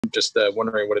Just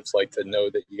wondering what it's like to know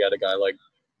that you got a guy like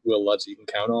Will Lutz you can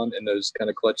count on in those kind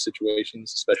of clutch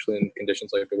situations, especially in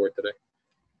conditions like they were today.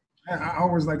 I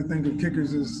always like to think of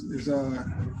kickers as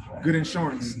good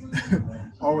insurance,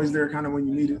 always there kind of when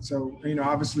you need it. So,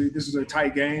 obviously this is a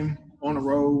tight game on the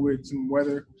road with some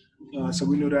weather. So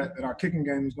we knew that our kicking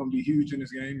game was going to be huge in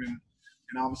this game,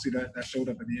 and obviously that showed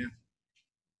up at the end.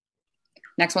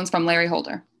 Next one's from Larry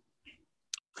Holder.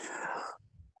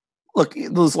 Look,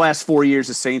 those last 4 years,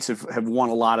 the Saints have won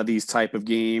a lot of these type of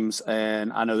games,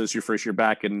 and I know this is your first year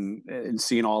back and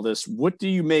seeing all this. What do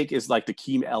you make is like the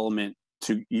key element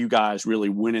to you guys really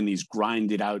winning these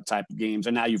grinded out type of games?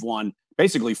 And now you've won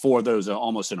basically 4 of those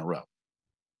almost in a row.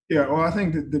 Yeah, well, I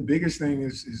think the biggest thing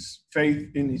is faith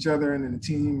in each other and in the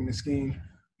team and the scheme.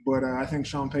 But I think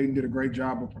Sean Payton did a great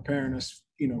job of preparing us,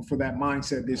 for that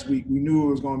mindset this week. We knew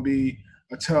it was going to be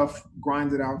a tough,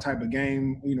 grinded out type of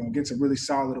game, against a really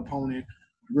solid opponent,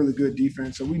 really good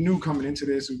defense. So we knew coming into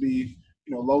this it would be,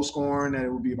 low scoring, that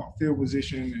it would be about field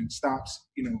position and stops,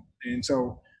 And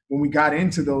so when we got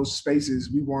into those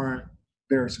spaces, we weren't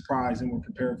very surprised and were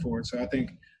prepared for it. So I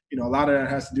think, a lot of that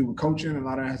has to do with coaching, and a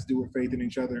lot of that has to do with faith in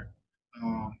each other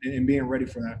and being ready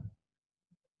for that.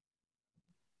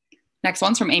 Next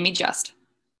one's from Amy Just.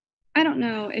 I don't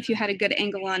know if you had a good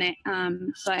angle on it,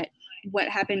 but what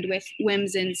happened with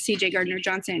Wims and CJ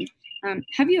Gardner-Johnson.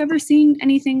 Have you ever seen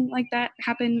anything like that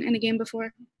happen in a game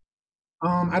before?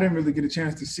 I didn't really get a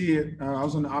chance to see it. I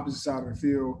was on the opposite side of the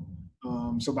field.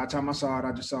 So by the time I saw it,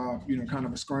 I just saw, kind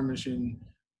of a skirmish and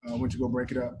went to go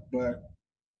break it up. But,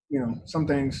 some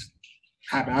things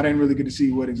happen. I didn't really get to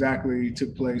see what exactly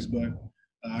took place, but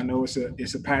I know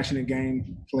it's a passionate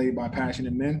game played by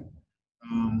passionate men.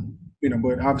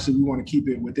 But obviously we want to keep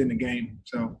it within the game.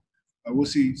 So we'll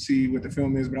see what the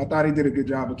film is. But I thought he did a good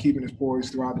job of keeping his poise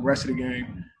throughout the rest of the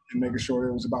game and making sure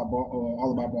it was about ball,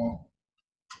 all about ball.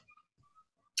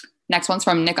 Next one's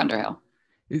from Nick Underhill.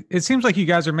 It seems like you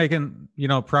guys are making,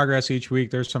 progress each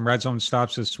week. There's some red zone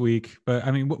stops this week, but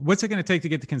I mean, what's it going to take to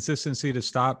get the consistency to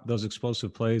stop those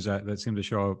explosive plays that seem to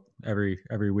show up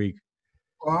every week?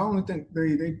 Well, I only think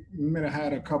they might have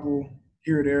had a couple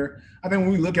here or there. I think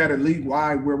when we look at it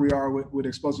league-wide where we are with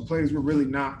explosive plays, we're really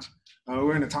not.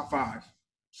 We're in the top 5.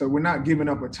 So we're not giving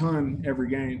up a ton every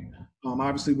game.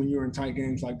 Obviously, when you're in tight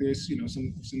games like this,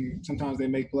 sometimes they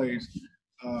make plays.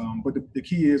 But the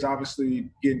key is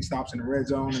obviously getting stops in the red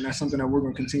zone, and that's something that we're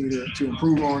going to continue to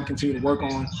improve on, continue to work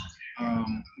on.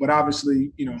 But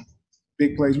obviously,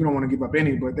 big plays, we don't want to give up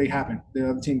any, but they happen. The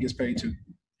other team gets paid too.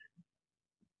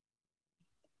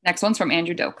 Next one's from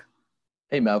Andrew Doak.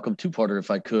 Hey, Malcolm, 2-parter if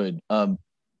I could.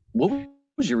 What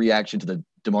was your reaction to the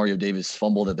Demario Davis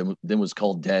fumble that then was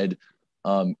called dead?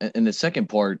 And the second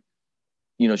part,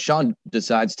 Sean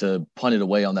decides to punt it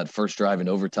away on that first drive in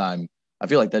overtime. I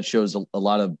feel like that shows a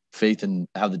lot of faith in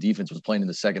how the defense was playing in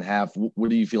the second half. What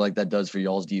do you feel like that does for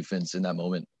y'all's defense in that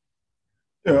moment?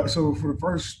 Yeah, so for the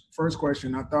first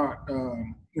question, I thought,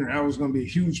 that was going to be a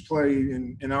huge play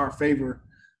in our favor.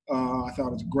 I thought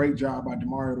it was a great job by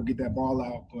Demario to get that ball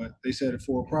out, but they said that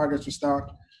forward progress was stopped,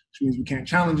 which means we can't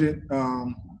challenge it.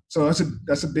 So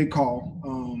that's a big call,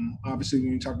 obviously,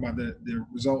 when you talk about the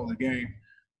result of the game.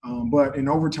 But in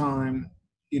overtime,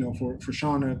 for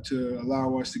Sean to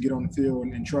allow us to get on the field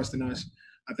and trust in us,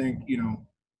 I think,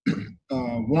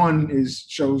 one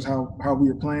shows how we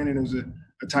were playing, and it was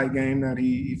a tight game that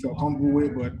he felt comfortable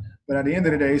with. But at the end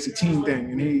of the day, it's a team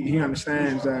thing, and he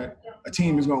understands that a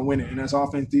team is going to win it, and that's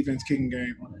offense, defense, kicking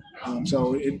game.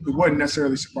 So it wasn't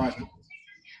necessarily surprising.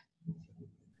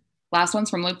 Last one's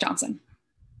from Luke Johnson.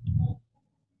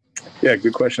 Yeah,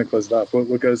 good question to close it off.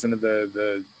 What goes into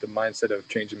the mindset of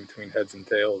changing between heads and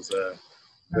tails?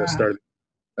 The start.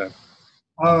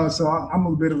 So I'm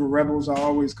a bit of a rebel, so I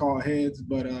always call heads,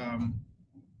 but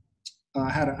I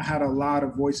had a lot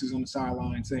of voices on the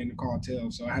sideline saying to call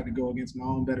tails, so I had to go against my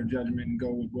own better judgment and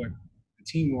go with what the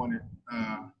team wanted,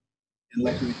 and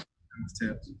luckily it was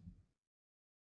tails.